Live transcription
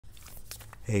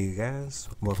Hey you guys,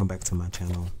 welcome back to my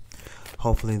channel.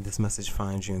 Hopefully this message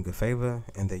finds you in good favor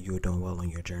and that you are doing well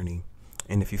on your journey.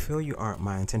 And if you feel you aren't,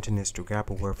 my intention is to grab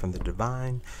a word from the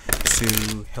divine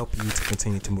to help you to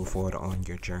continue to move forward on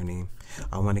your journey.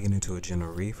 I want to get into a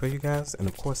general read for you guys, and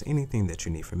of course anything that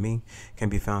you need from me can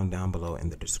be found down below in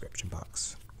the description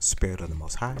box. Spirit of the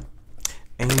Most High,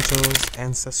 angels,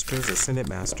 ancestors, ascended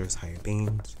masters, higher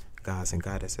beings, gods and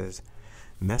goddesses,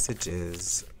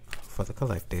 messages for the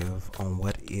collective on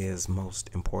what is most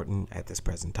important at this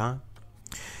present time.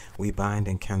 We bind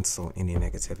and cancel any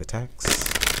negative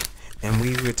attacks, and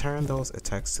we return those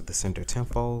attacks to the sender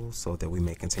tenfold so that we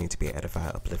may continue to be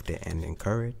edified, uplifted, and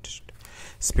encouraged.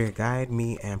 Spirit, guide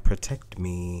me and protect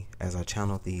me as I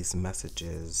channel these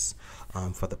messages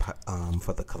for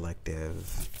the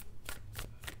collective.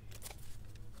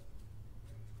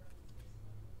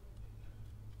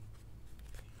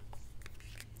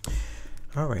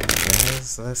 Alright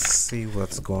guys, let's see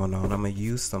what's going on. I'm going to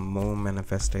use some moon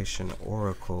manifestation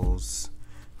oracles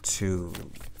to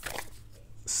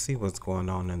see what's going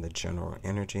on in the general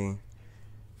energy,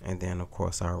 and then of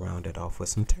course I'll round it off with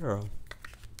some tarot.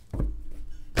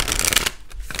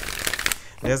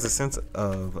 There's a sense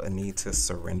of a need to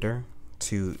surrender,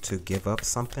 to give up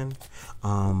something,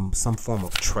 some form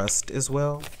of trust as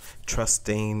well,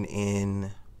 trusting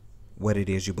in what it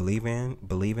is you believing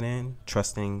in,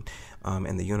 trusting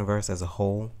in the universe as a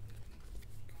whole,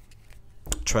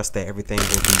 trust that everything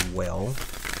will be well.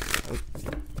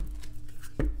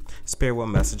 Spirit, what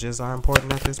messages are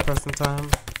important at this present time?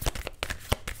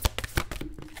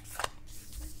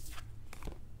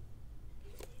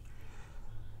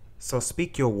 So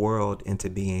speak your world into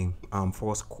being.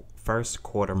 First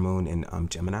quarter moon in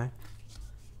Gemini.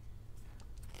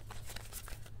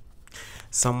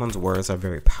 Someone's words are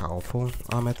very powerful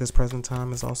at this present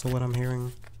time is also what I'm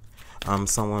hearing.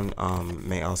 Someone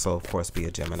may also, of course, be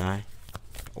a Gemini,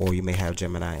 or you may have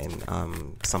Gemini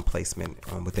in some placement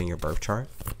within your birth chart.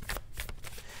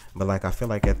 But like, I feel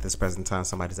like at this present time,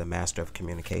 somebody's a master of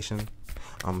communication.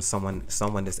 Someone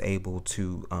is able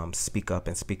to speak up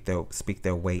and speak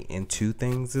their way into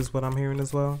things is what I'm hearing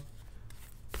as well.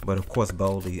 But of course,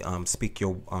 boldly speak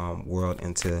your world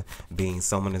into being.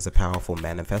 Someone is a powerful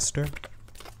manifester.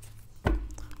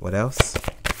 What else?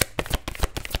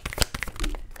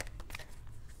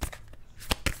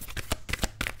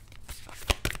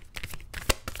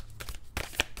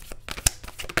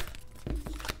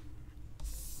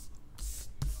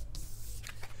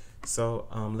 So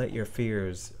let your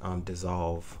fears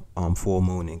dissolve. Full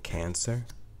moon in Cancer.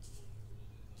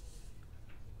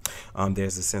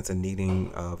 There's a sense of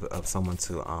needing of someone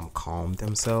to calm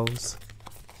themselves.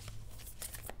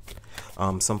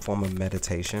 Some form of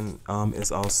meditation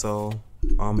is also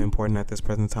important at this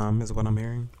present time is what I'm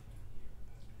hearing.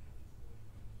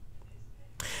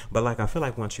 But like, I feel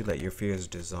like once you let your fears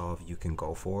dissolve, you can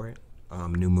go for it.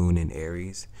 New moon in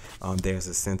Aries. There's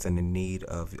a sense and a need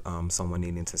of someone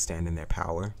needing to stand in their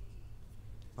power.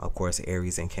 Of course,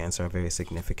 Aries and Cancer are very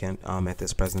significant at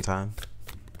this present time.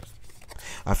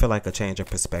 I feel like a change of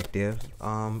perspective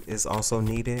is also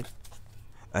needed.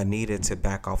 Needed to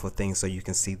back off of things so you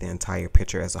can see the entire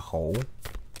picture as a whole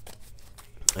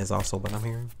is also what I'm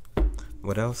hearing.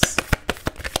 What else?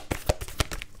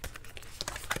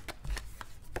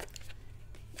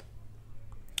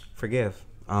 Forgive.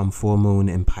 Full moon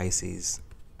in Pisces.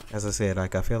 As I said,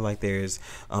 like, I feel like there's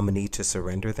a need to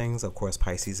surrender things. Of course,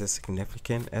 Pisces is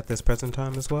significant at this present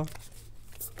time as well.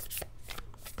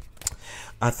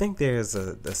 I think there's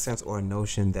a sense or a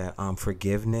notion that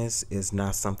forgiveness is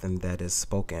not something that is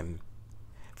spoken.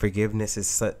 Forgiveness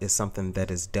is something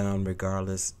that is done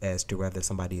regardless as to whether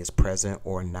somebody is present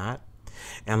or not.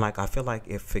 And like, I feel like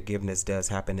if forgiveness does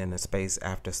happen in a space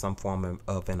after some form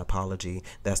of an apology,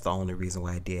 that's the only reason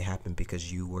why it did happen,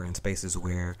 because you were in spaces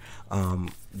where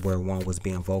one was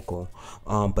being vocal.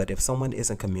 But if someone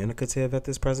isn't communicative at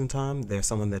this present time, there's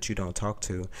someone that you don't talk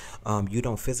to. You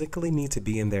don't physically need to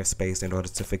be in their space in order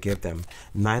to forgive them.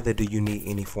 Neither do you need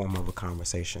any form of a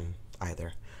conversation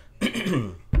either.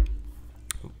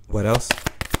 What else?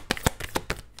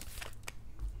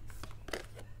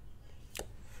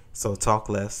 So talk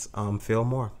less, feel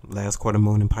more. Last quarter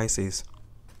moon in Pisces.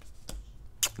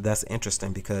 That's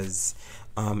interesting because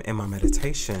in my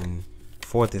meditation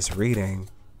for this reading,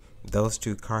 those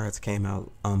two cards came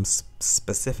out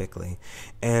specifically,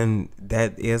 and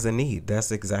that is a need.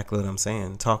 That's exactly what I'm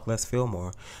saying. Talk less, feel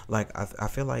more. Like, I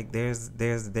feel like there's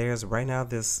right now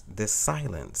this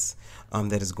silence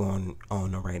that is going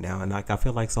on right now, and like, I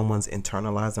feel like someone's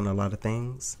internalizing a lot of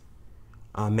things.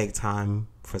 Make time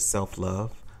for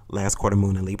self-love. Last quarter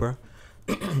moon in Libra.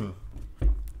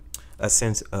 A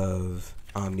sense of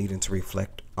needing to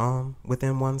reflect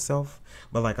within oneself.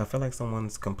 But like I feel like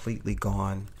someone's completely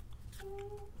gone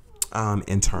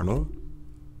internal.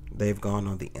 They've gone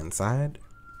on the inside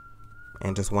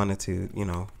and just wanted to, you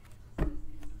know,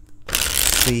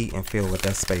 see and feel what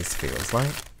that space feels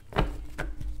like.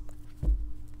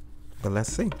 But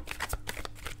let's see.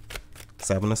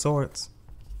 7 of Swords.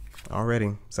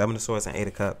 Already. 7 of Swords and 8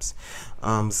 of Cups.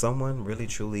 Someone really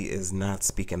truly is not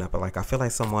speaking up. Like I feel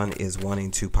like someone is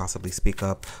wanting to possibly speak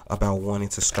up about wanting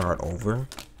to start over.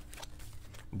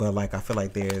 But like I feel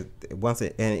like an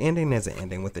ending is an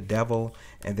ending with the Devil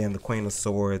and then the Queen of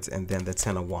Swords and then the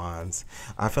 10 of Wands.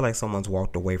 I feel like someone's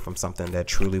walked away from something that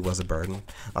truly was a burden.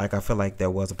 Like I feel like there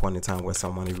was a point in time where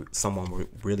someone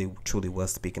really truly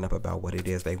was speaking up about what it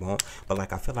is they want. But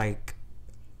like I feel like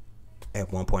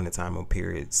at one point in time or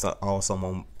period, so all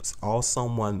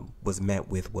someone was met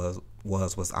with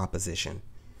was opposition.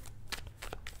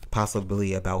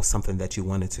 Possibly about something that you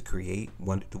wanted to create,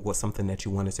 was something that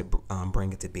you wanted to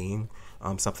bring into being,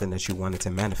 something that you wanted to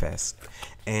manifest.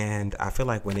 And I feel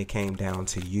like when it came down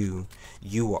to you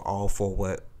were all for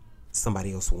what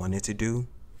somebody else wanted to do.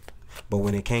 But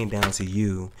when it came down to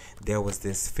you, there was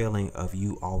this feeling of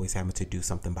you always having to do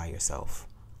something by yourself,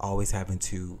 always having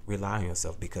to rely on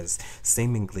yourself, because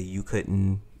seemingly you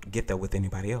couldn't get that with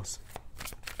anybody else.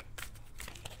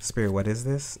 Spirit, what is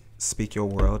this? Speak your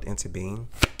world into being.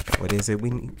 What is it we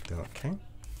need? Okay.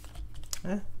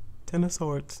 10 of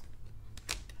Swords.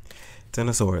 10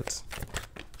 of Swords.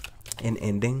 An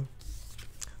ending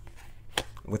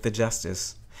with the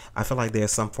Justice. I feel like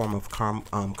there's some form of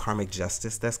karmic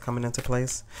justice that's coming into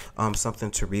place.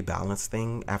 Something to rebalance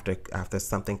thing after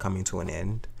something coming to an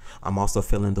end. I'm also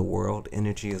feeling the world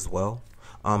energy as well.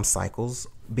 Cycles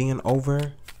being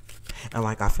over. And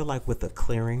like I feel like with the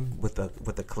clearing, with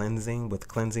the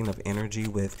cleansing of energy,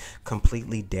 with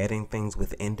completely deading things,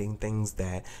 with ending things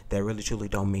that really truly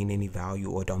don't mean any value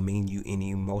or don't mean you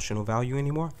any emotional value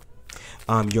anymore.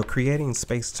 You're creating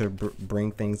space to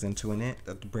bring things into an end,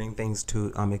 bring things to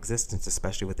existence,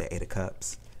 especially with the 8 of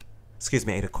Cups. Excuse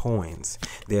me, 8 of Coins.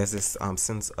 There's this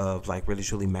sense of like really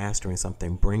truly mastering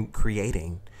something,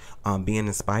 creating, being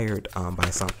inspired by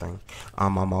something.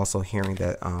 I'm also hearing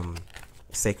that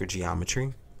sacred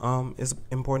geometry is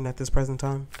important at this present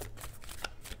time.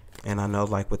 And I know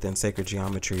like within sacred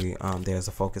geometry, there's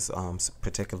a focus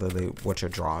particularly what you're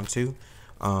drawn to.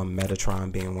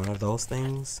 Metatron being one of those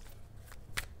things.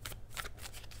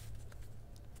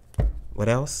 What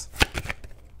else?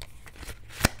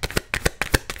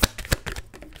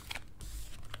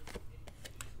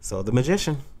 So the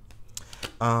Magician.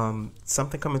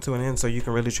 Something coming to an end so you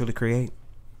can really truly create.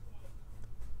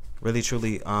 Really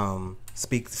truly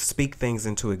speak things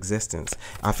into existence.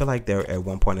 I feel like there at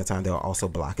one point in time there are also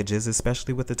blockages,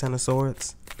 especially with the 10 of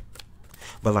Swords.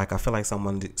 But like I feel like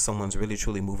someone's really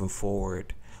truly moving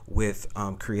forward with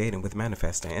creating, with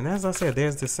manifesting. And as I said,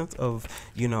 there's this sense of,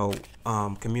 you know,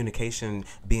 communication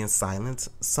being silent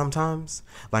sometimes.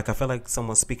 Like I feel like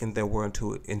someone's speaking their word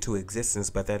into existence,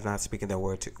 but they're not speaking their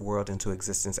world into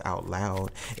existence out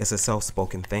loud. It's a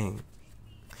self-spoken thing.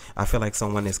 I feel like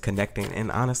someone is connecting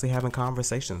and honestly having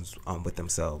conversations with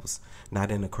themselves.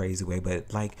 Not in a crazy way,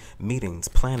 but like meetings,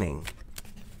 planning.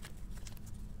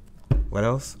 What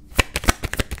else?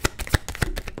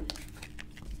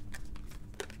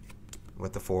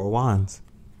 With the 4 of Wands.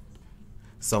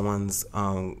 Someone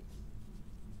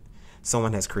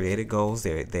has created goals.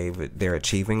 They're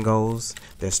achieving goals.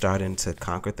 They're starting to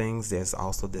conquer things. There's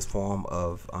also this form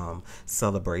of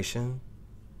celebration.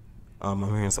 I'm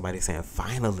hearing somebody saying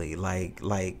finally,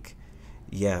 like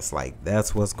yes, like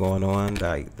that's what's going on,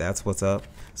 like that's what's up,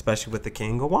 especially with the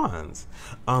King of Wands.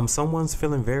 Someone's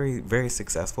feeling very, very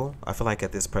successful. I feel like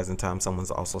at this present time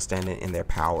someone's also standing in their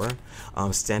power,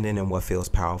 standing in what feels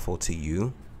powerful to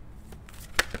you.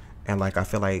 And like I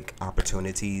feel like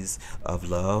opportunities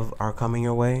of love are coming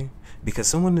your way because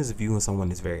someone is viewing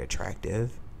someone as very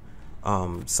attractive.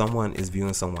 Someone is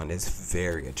viewing someone as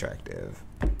very attractive.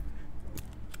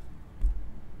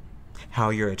 How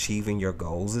you're achieving your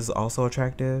goals is also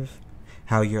attractive.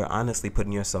 How you're honestly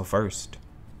putting yourself first.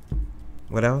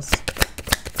 What else?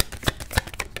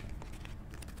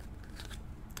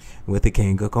 With the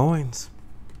King of Coins.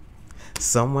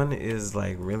 Someone is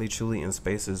like really truly in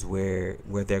spaces where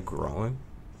they're growing.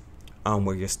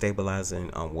 Where you're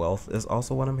stabilizing wealth is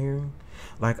also what I'm hearing.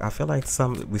 Like I feel like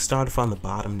we started from the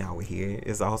bottom, now we're here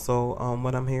is also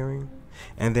what I'm hearing.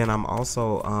 And then I'm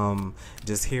also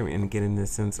just hearing and getting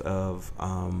this sense of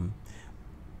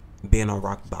being on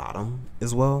rock bottom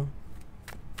as well.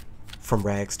 From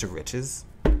rags to riches.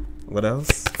 What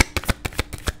else?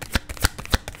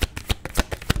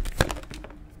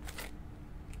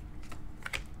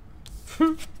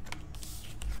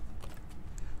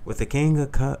 With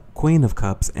the Queen of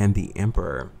Cups and the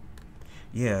Emperor.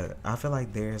 Yeah, I feel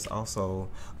like there's also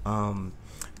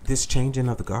this changing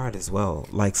of the guard as well.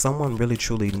 Like someone really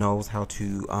truly knows how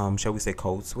to, shall we say,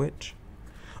 code switch.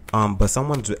 But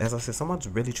someone's, as I said, someone's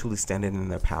really truly standing in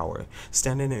their power,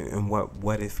 standing in what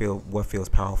feels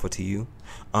powerful to you.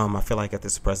 I feel like at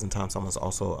this present time, someone's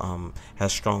also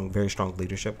has very strong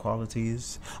leadership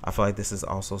qualities. I feel like this is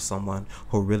also someone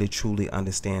who really truly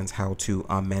understands how to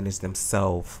manage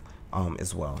themselves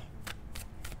as well.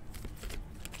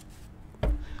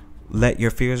 Let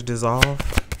your fears dissolve.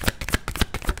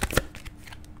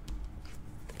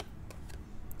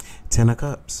 10 of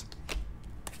Cups.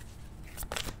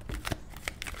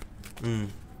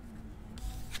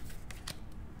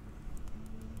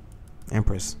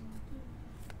 Empress.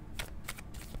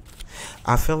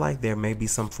 I feel like there may be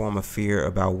some form of fear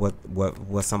about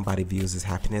what somebody views as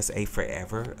happiness. A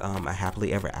forever, a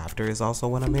happily ever after is also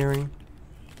what I'm hearing.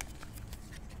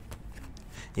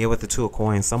 Yeah, with the Two of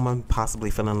Coins, someone possibly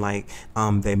feeling like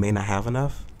they may not have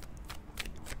enough.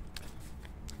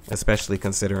 Especially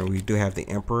considering we do have the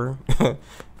Emperor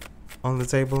on the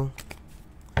table.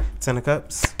 10 of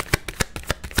Cups.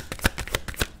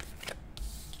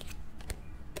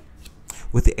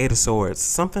 With the Eight of Swords,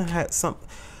 something had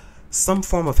some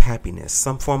form of happiness,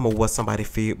 some form of what somebody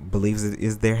believes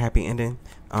is their happy ending.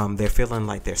 They're feeling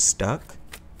like they're stuck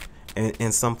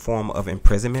in some form of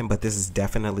imprisonment, but this is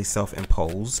definitely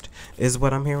self-imposed, is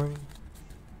what I'm hearing.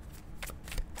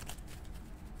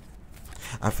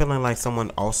 I'm feeling like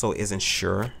someone also isn't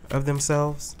sure of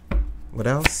themselves. What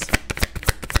else?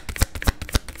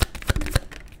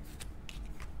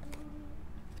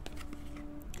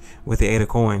 With the Eight of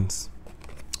Coins.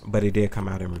 But it did come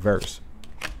out in reverse.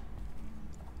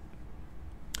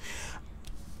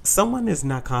 Someone is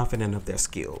not confident of their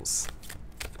skills.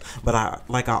 But I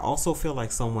also feel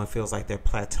like someone feels like they're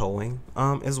plateauing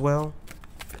as well.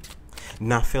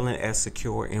 Not feeling as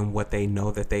secure in what they know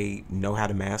that they know how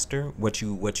to master, what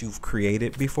you've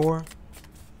created before.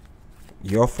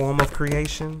 Your form of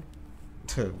creation,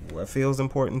 to what feels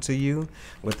important to you,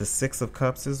 with the Six of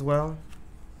Cups as well.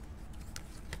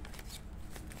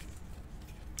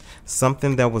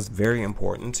 Something that was very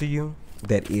important to you,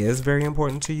 that is very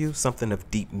important to you, something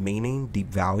of deep meaning, deep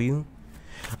value.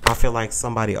 I feel like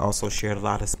somebody also shared a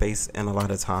lot of space and a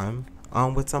lot of time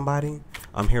with somebody.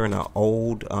 I'm hearing an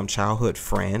old childhood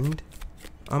friend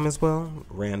as well,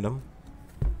 random.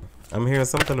 I'm hearing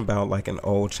something about like an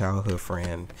old childhood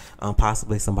friend,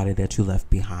 possibly somebody that you left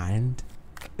behind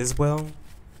as well.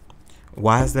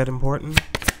 Why is that important?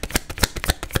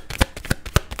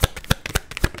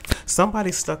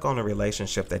 Somebody stuck on a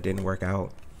relationship that didn't work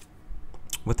out.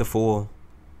 With the Fool.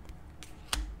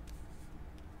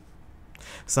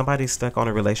 Somebody's stuck on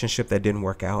a relationship that didn't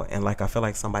work out, and like I feel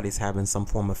like somebody's having some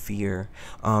form of fear.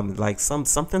 Like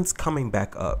something's coming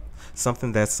back up.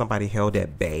 Something that somebody held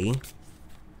at bay.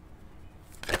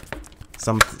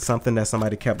 Something that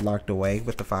somebody kept locked away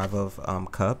with the Five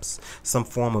of Cups. Some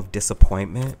form of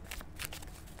disappointment.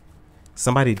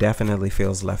 Somebody definitely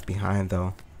feels left behind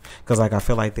though. Because like I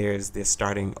feel like there's this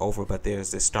starting over, but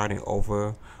there's this starting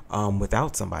over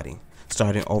without somebody.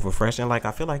 Starting over fresh. And like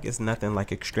I feel like it's nothing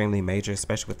like extremely major,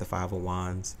 especially with the Five of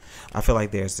Wands. I feel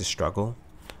like there's this struggle.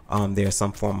 There's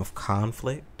some form of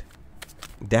conflict.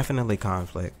 Definitely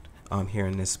conflict here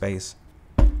in this space.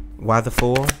 Why the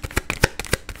Fool?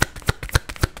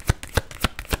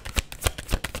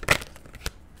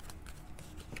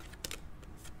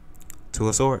 Two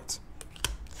of Swords.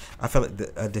 I feel like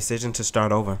a decision to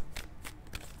start over.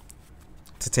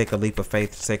 To take a leap of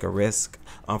faith, to take a risk.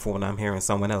 For when I'm hearing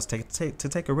someone else, to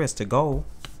take a risk, to go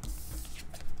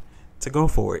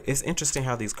for it. It's interesting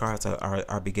how these cards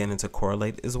are beginning to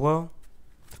correlate as well.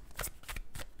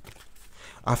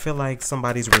 I feel like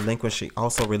somebody's relinquishing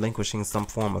some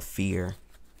form of fear.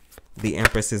 The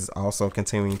Empress is also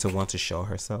continuing to want to show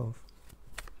herself.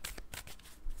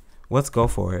 Let's go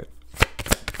for it.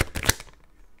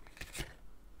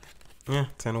 Yeah,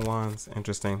 10 of Wands.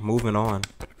 Interesting. Moving on.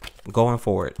 Going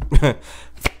for it.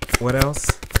 What else?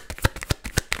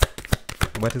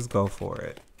 What is go for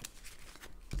it?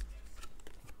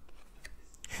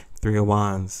 3 of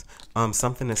Wands.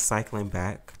 Something is cycling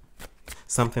back.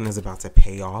 Something is about to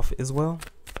pay off as well.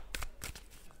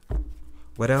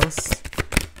 What else?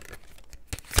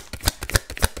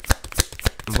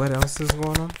 What else is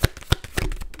going on?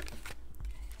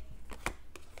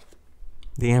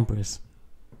 The Empress.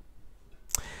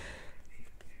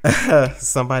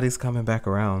 Somebody's coming back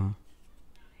around.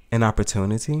 An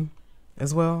opportunity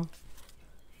as well.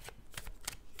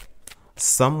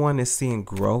 someone is seeing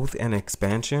growth and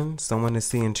expansion. Someone is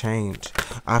seeing change.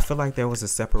 I feel like there was a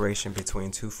separation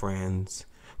between two friends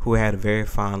who had a very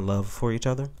fond love for each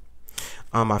other.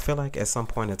 I feel like at some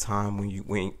point in time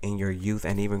when in your youth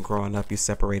and even growing up, you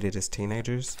separated as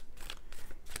teenagers.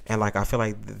 And like, I feel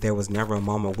like there was never a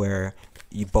moment where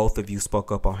both of you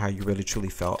spoke up on how you really truly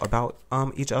felt about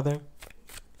each other.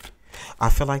 I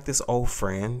feel like this old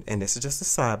friend, and this is just a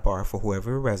sidebar for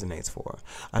whoever it resonates for.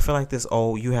 I feel like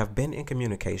you have been in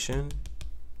communication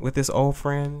with this old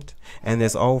friend, and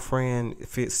this old friend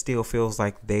still feels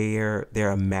like they're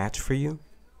a match for you.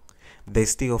 They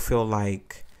still feel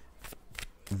like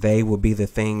they will be the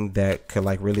thing that could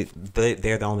like really,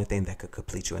 they're the only thing that could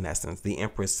complete you in essence. The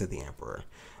Empress to the Emperor.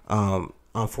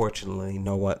 Unfortunately,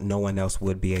 no one else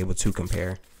would be able to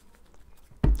compare.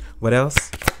 What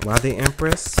else? Why the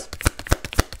Empress?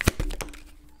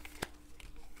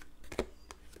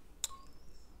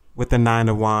 With the Nine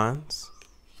of Wands,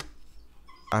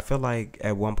 I feel like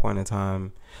at one point in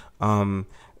time,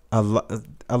 a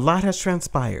lot has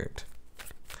transpired.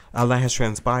 A lot has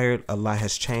transpired. A lot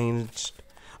has changed.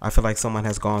 I feel like someone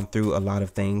has gone through a lot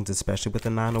of things, especially with the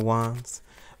Nine of Wands.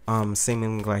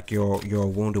 Seeming like you're a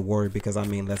wounded warrior, because I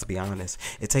mean, let's be honest,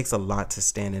 it takes a lot to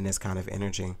stand in this kind of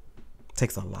energy. It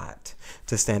takes a lot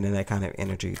to stand in that kind of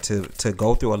energy, to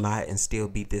go through a lot and still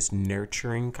be this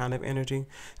nurturing kind of energy,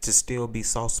 to still be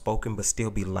soft spoken but still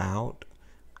be loud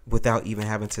without even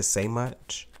having to say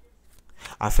much.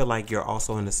 I feel like you're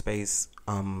also in a space,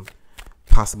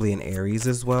 possibly in Aries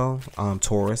as well,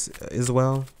 Taurus as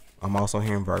well. I'm also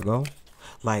hearing Virgo.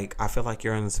 Like, I feel like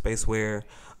you're in a space where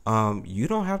you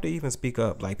don't have to even speak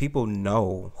up. Like, people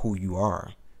know who you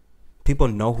are. People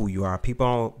know who you are.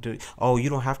 People don't, oh, you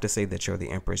don't have to say that you're the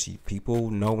Empress.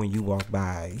 People know when you walk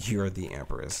by, you're the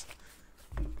Empress.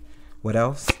 What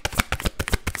else?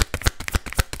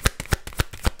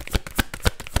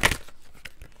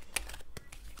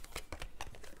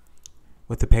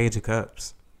 With the Page of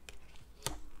Cups,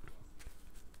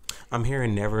 I'm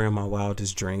hearing never in my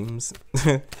wildest dreams.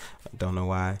 I don't know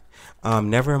why.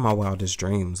 Never in my wildest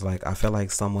dreams. Like, I feel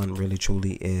like someone really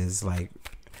truly is like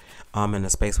in a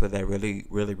space where they're really,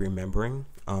 really remembering.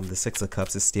 The Six of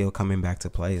Cups is still coming back to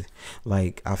play.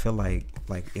 Like, I feel like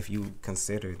if you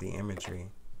consider the imagery,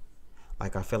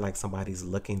 like, I feel like somebody's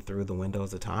looking through the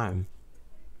windows of time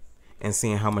and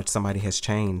seeing how much somebody has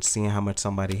changed, seeing how much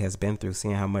somebody has been through,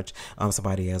 seeing how much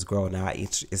somebody has grown. Now,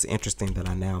 it's interesting that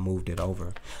I now moved it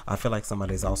over. I feel like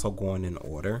somebody's also going in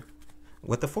order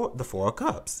with the Four of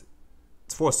Cups.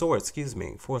 It's Four of Swords, excuse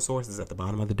me. Four of Swords is at the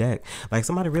bottom of the deck. Like,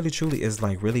 somebody really truly is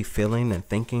like really feeling and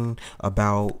thinking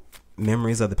about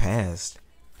memories of the past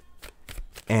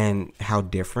and how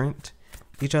different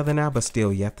each other now, but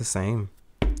still yet the same.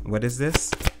 What is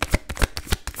this?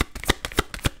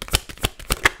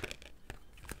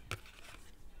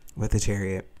 With the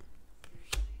Chariot.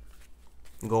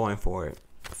 Going for it.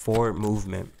 Forward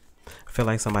movement. I feel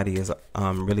like somebody is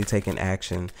really taking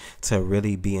action to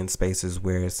really be in spaces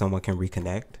where someone can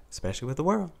reconnect, especially with the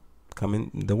world.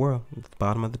 The world, at the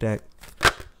bottom of the deck.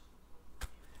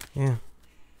 Yeah.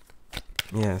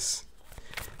 Yes.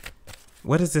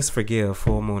 What is this forgive?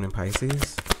 Full moon in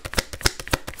Pisces.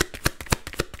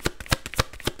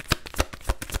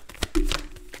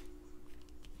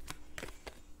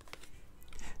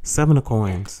 Seven of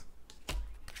Coins.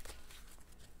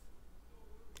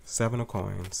 Seven of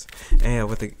Coins. And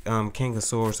with the King of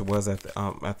Swords was at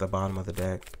the bottom of the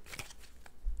deck.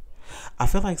 I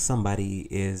feel like somebody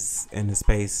is in a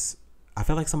space. I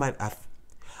feel like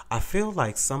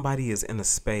somebody is in a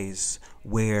space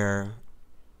where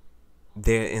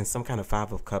they're in some kind of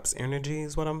Five of Cups energy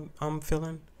is what I'm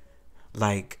feeling.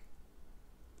 Like,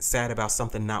 sad about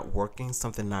something not working,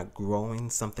 something not growing,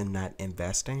 something not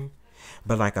investing.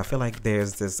 But like, I feel like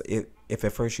there's this, if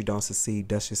at first you don't succeed,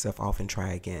 dust yourself off and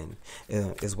try again,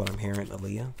 is what I'm hearing,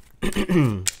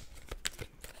 Aaliyah.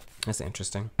 That's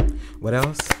interesting. What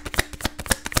else?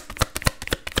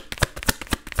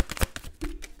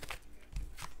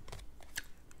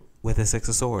 With the Six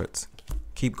of Swords,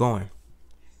 keep going.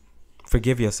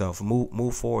 Forgive yourself.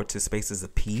 Move forward to spaces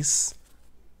of peace.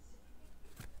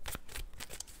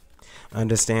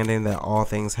 Understanding that all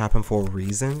things happen for a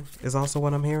reason is also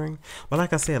what I'm hearing. But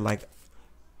like I said, like,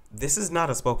 this is not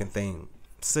a spoken thing.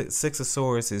 Six of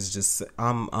Swords is just,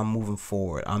 I'm moving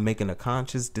forward. I'm making a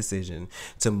conscious decision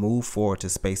to move forward to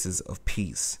spaces of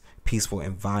peace, peaceful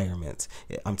environments.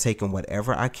 I'm taking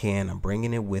whatever I can. I'm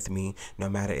bringing it with me, no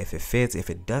matter if it fits. If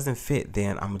it doesn't fit,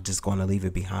 then I'm just going to leave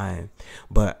it behind.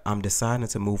 But I'm deciding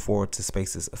to move forward to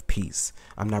spaces of peace.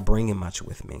 I'm not bringing much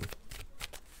with me.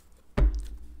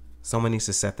 Someone needs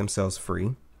to set themselves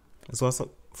free.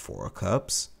 Four of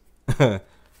Cups.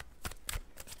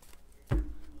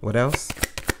 What else?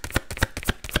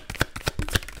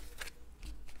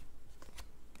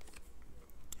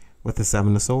 With the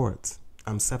Seven of Swords.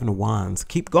 Seven of Wands.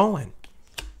 Keep going.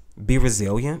 Be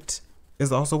resilient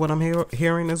is also what I'm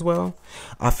hearing as well.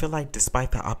 I feel like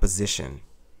despite the opposition,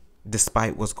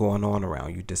 despite what's going on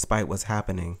around you, despite what's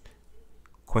happening,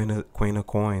 Queen of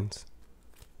Coins,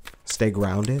 stay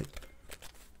grounded,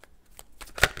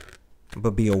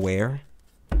 but be aware.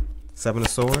 Seven of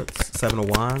Swords, Seven of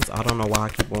Wands. I don't know why I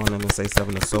keep wanting to say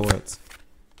Seven of Swords,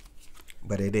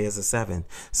 but it is a 7.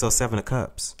 So Seven of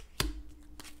Cups.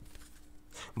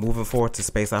 Moving forward to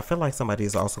space. I feel like somebody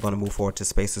is also going to move forward to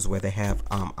spaces where they have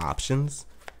options.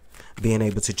 Being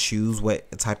able to choose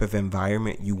what type of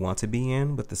environment you want to be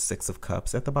in with the Six of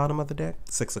Cups at the bottom of the deck.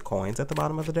 Six of Coins at the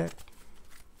bottom of the deck.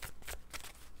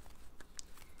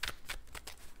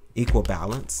 Equal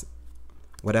balance.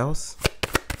 What else?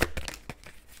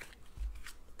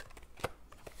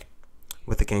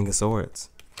 With the King of Swords.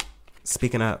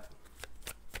 Speaking up.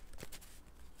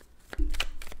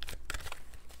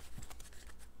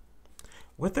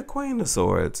 With the Queen of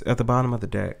Swords at the bottom of the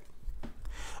deck.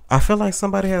 I feel like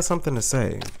somebody has something to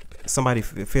say. Somebody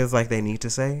feels like they need to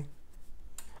say.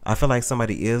 I feel like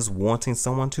somebody is wanting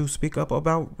someone to speak up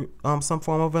about some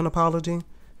form of an apology.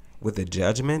 With the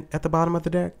Judgment at the bottom of the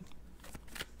deck.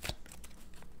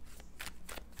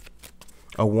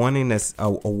 A warning that's a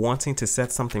wanting to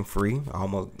set something free.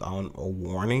 Almost a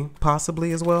warning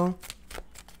possibly as well.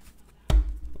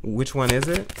 Which one is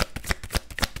it?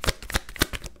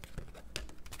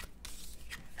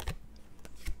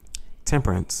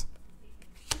 Temperance.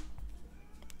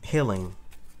 Healing.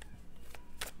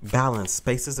 Balance.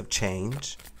 Spaces of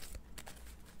change.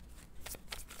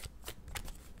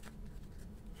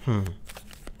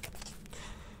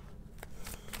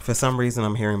 For some reason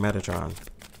I'm hearing Metatron.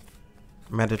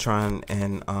 Metatron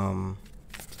and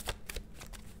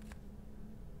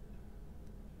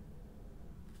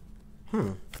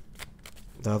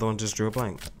the other one just drew a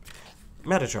blank.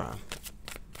 Metatron.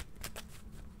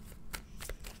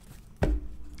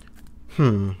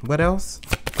 What else?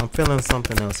 I'm feeling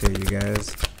something else here, you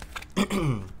guys.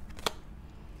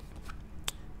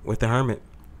 With the Hermit.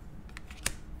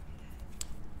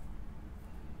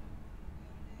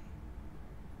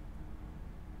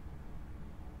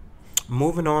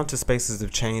 Moving on to spaces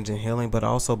of change and healing, but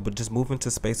just moving to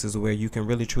spaces where you can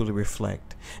really truly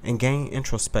reflect and gain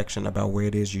introspection about where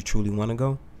it is you truly want to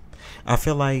go. I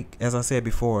feel like, as I said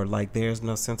before, like there's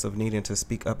no sense of needing to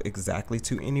speak up exactly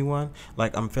to anyone.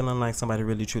 Like I'm feeling like somebody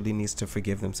really truly needs to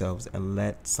forgive themselves and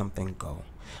let something go.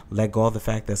 Let go of the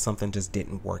fact that something just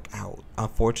didn't work out.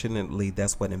 Unfortunately,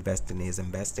 that's what investing is.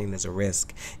 Investing is a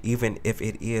risk, even if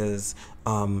it is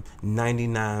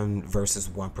 99 versus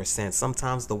 1%.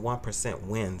 Sometimes the 1%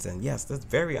 wins, and yes, that's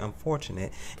very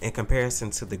unfortunate in comparison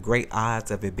to the great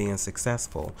odds of it being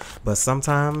successful. But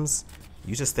sometimes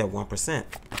you just that 1%,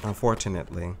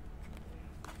 unfortunately.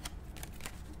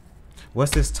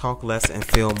 What's this talk less and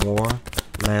feel more?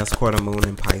 Last quarter moon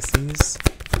in Pisces.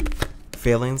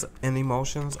 Feelings and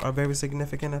emotions are very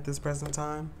significant at this present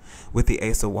time. With the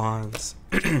Ace of Wands.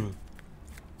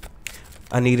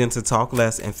 A needing to talk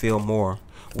less and feel more.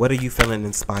 What are you feeling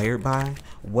inspired by?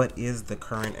 What is the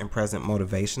current and present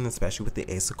motivation, especially with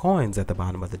the Ace of Coins at the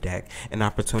bottom of the deck? An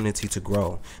opportunity to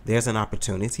grow. There's an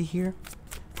opportunity here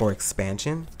for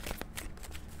expansion,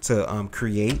 to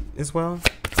create as well.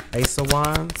 Ace of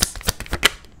Wands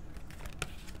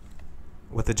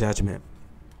with the Judgment.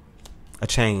 A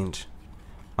change.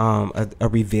 A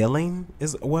revealing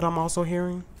is what I'm also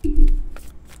hearing.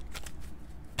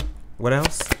 What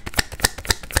else?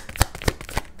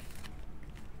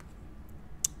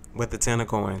 With the Ten of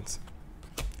Coins.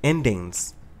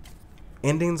 Endings.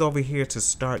 Endings over here to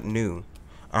start new.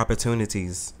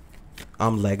 Opportunities.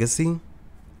 Legacy.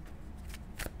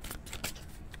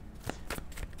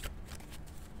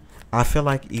 I feel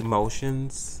like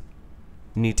emotions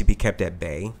need to be kept at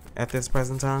bay at this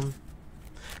present time.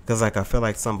 Because like I feel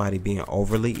like somebody being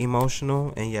overly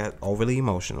emotional and yet overly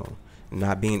emotional.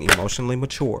 Not being emotionally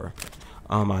mature.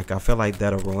 Like I feel like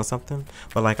that'll ruin something.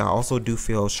 But like I also do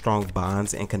feel strong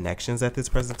bonds and connections at this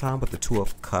present time with the Two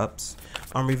of Cups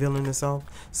revealing itself.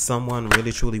 Someone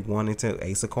really truly wanting to,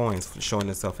 Ace of Coins showing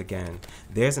itself again.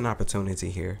 There's an opportunity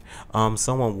here.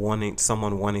 Someone wanting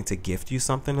to gift you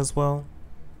something as well.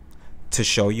 To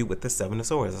show you with the Seven of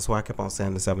Swords. That's why I kept on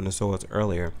saying the Seven of Swords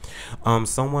earlier.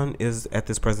 Someone is at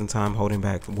this present time holding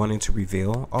back, wanting to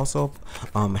reveal also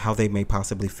how they may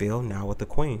possibly feel now with the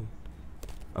Queen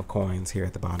of Coins here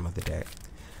at the bottom of the deck.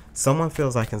 Someone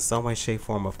feels like in some way, shape,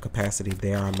 form of capacity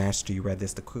they are a match to you. Whether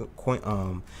it's the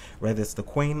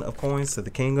Queen of Coins to the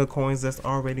King of Coins that's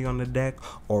already on the deck,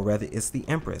 or whether it's the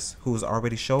Empress who's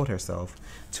already showed herself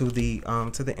to the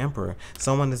Emperor.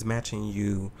 Someone is matching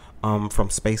you from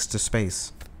space to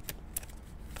space,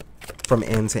 from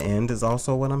end to end is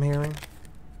also what I'm hearing.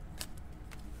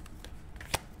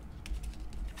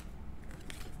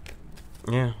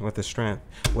 Yeah, with the Strength.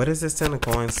 What is this Ten of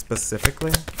Coins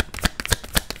specifically?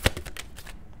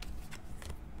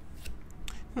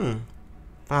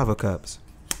 Five of Cups.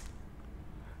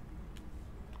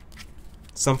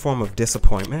 Some form of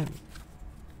disappointment,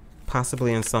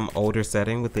 possibly in some older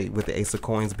setting, with the Ace of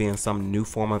Coins being some new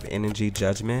form of energy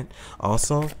judgment.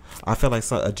 Also, I feel like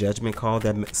a judgment call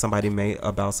that somebody made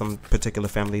about some particular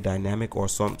family dynamic, or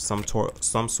some sort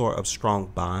of strong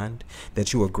bond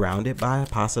that you were grounded by,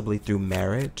 possibly through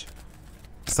marriage.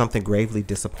 Something gravely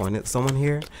disappointed someone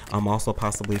here. I'm also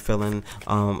possibly feeling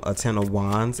a Ten of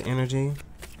Wands energy.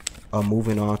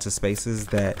 Moving on to spaces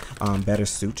that better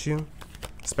suit you,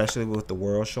 especially with the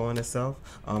World showing itself.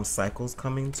 Cycles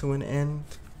coming to an end.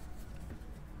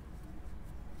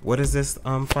 What is this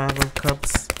Five of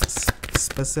Cups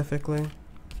specifically?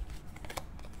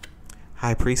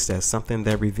 High Priestess, something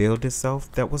that revealed itself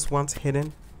that was once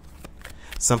hidden.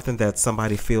 Something that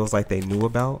somebody feels like they knew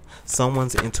about.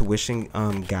 Someone's intuition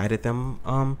guided them,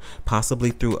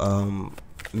 possibly through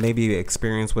maybe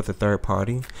experience with a third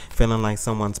party, feeling like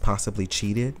someone's possibly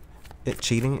cheating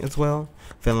as well,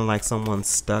 feeling like someone's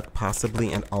stuck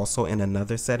possibly, and also in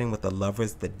another setting with the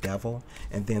Lovers, the Devil,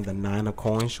 and then the Nine of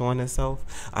Coins showing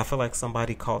itself. I feel like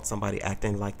somebody caught somebody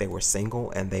acting like they were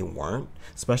single and they weren't,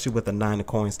 especially with the Nine of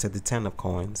Coins to the Ten of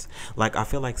Coins. Like, I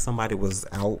feel like somebody was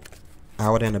out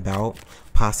and about,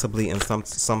 possibly in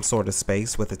some sort of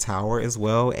space with the Tower as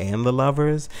well, and the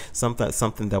Lovers.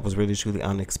 Something that was really truly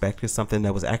unexpected, something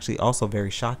that was actually also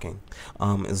very shocking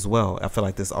as well. I feel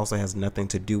like this also has nothing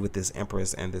to do with this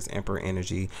Empress and this Emperor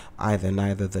energy either,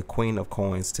 neither the Queen of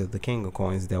Coins to the King of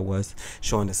Coins that was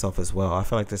showing itself as well. I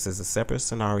feel like this is a separate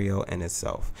scenario in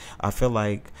itself. I feel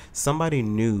like somebody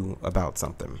knew about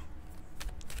something.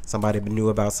 Somebody knew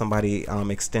about somebody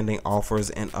extending offers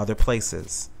in other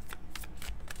places.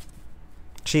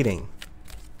 Cheating.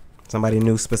 Somebody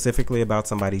knew specifically about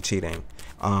somebody cheating.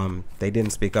 They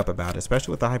didn't speak up about it,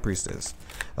 especially with the High Priestess.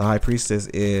 The High Priestess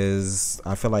is,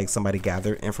 I feel like somebody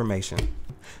gathered information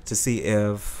to see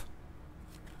if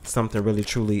something really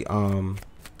truly was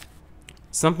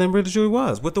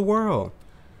with the World.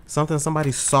 Something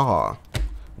somebody saw.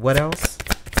 What else?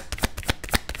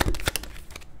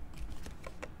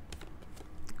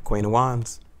 Queen of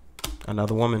Wands.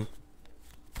 Another woman.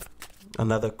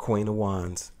 Another Queen of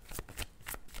Wands.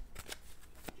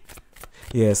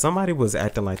 Yeah, somebody was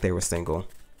acting like they were single.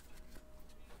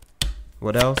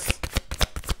 What else?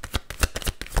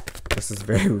 This is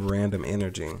very random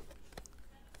energy.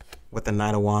 With the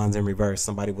Knight of Wands in reverse,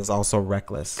 somebody was also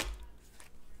reckless.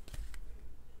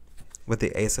 With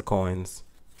the Ace of Coins,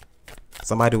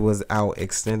 somebody was out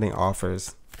extending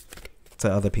offers to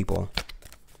other people.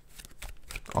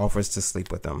 Offers to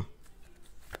sleep with them.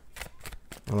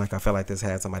 And like, I feel like this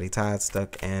had somebody tied,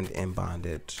 stuck, and in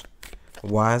bondage.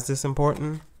 Why is this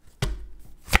important?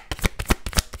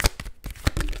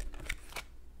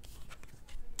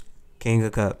 King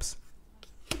of Cups.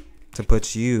 To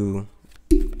put you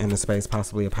in a space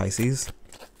possibly of Pisces.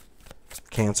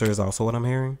 Cancer is also what I'm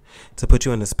hearing. To put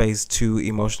you in a space to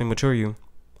emotionally mature you.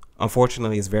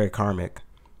 Unfortunately, it's very karmic.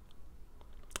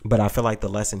 But I feel like the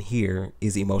lesson here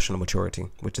is emotional maturity,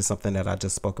 which is something that I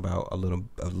just spoke about a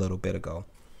little bit ago.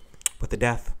 With the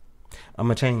Death, I'm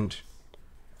a change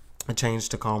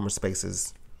to calmer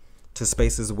spaces, to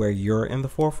spaces where you're in the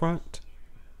forefront.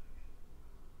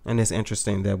 And it's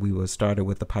interesting that we started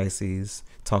with the Pisces,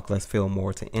 talk less, feel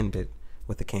more, to end it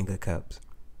with the King of Cups.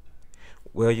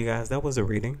 Well, you guys, that was a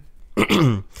reading.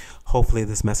 Hopefully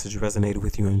this message resonated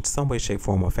with you in some way, shape,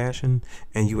 form, or fashion,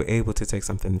 and you were able to take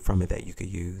something from it that you could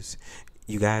use.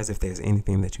 You guys, if there's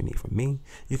anything that you need from me,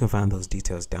 you can find those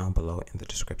details down below in the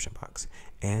description box.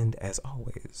 And as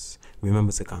always,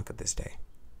 remember to conquer this day.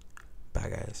 Bye,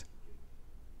 guys.